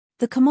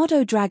The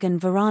Komodo dragon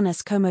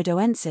Varanus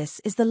komodoensis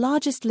is the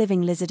largest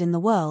living lizard in the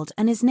world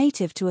and is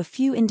native to a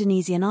few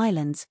Indonesian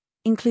islands,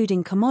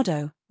 including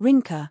Komodo,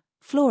 Rinca,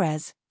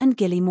 Flores, and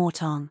Gili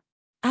Motang.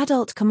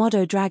 Adult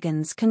Komodo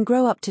dragons can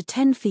grow up to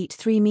 10 feet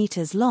 3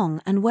 meters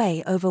long and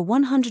weigh over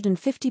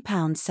 150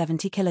 pounds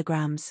 70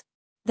 kilograms.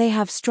 They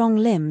have strong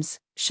limbs,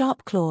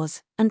 sharp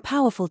claws, and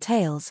powerful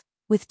tails,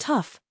 with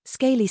tough,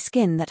 scaly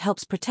skin that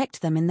helps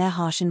protect them in their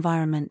harsh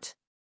environment.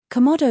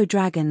 Komodo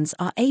dragons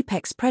are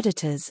apex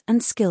predators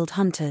and skilled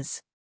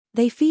hunters.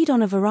 They feed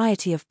on a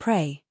variety of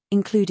prey,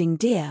 including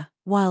deer,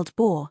 wild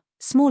boar,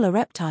 smaller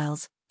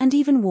reptiles, and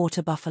even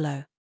water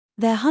buffalo.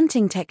 Their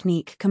hunting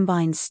technique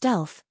combines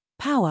stealth,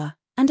 power,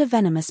 and a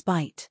venomous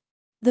bite.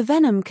 The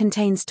venom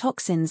contains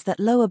toxins that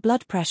lower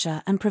blood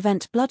pressure and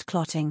prevent blood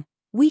clotting,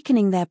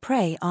 weakening their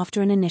prey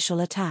after an initial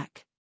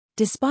attack.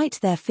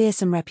 Despite their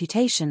fearsome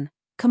reputation,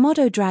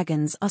 Komodo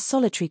dragons are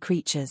solitary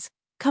creatures,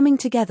 coming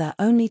together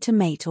only to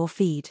mate or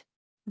feed.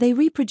 They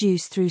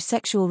reproduce through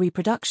sexual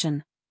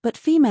reproduction, but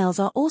females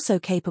are also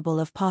capable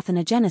of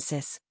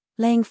parthenogenesis,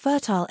 laying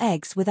fertile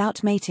eggs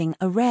without mating,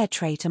 a rare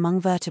trait among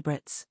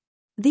vertebrates.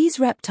 These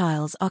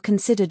reptiles are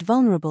considered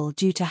vulnerable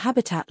due to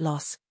habitat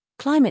loss,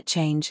 climate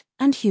change,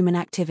 and human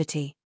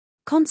activity.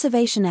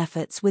 Conservation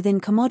efforts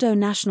within Komodo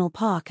National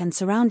Park and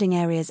surrounding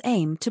areas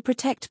aim to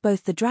protect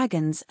both the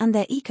dragons and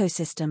their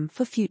ecosystem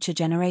for future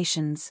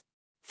generations.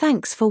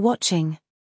 Thanks for watching.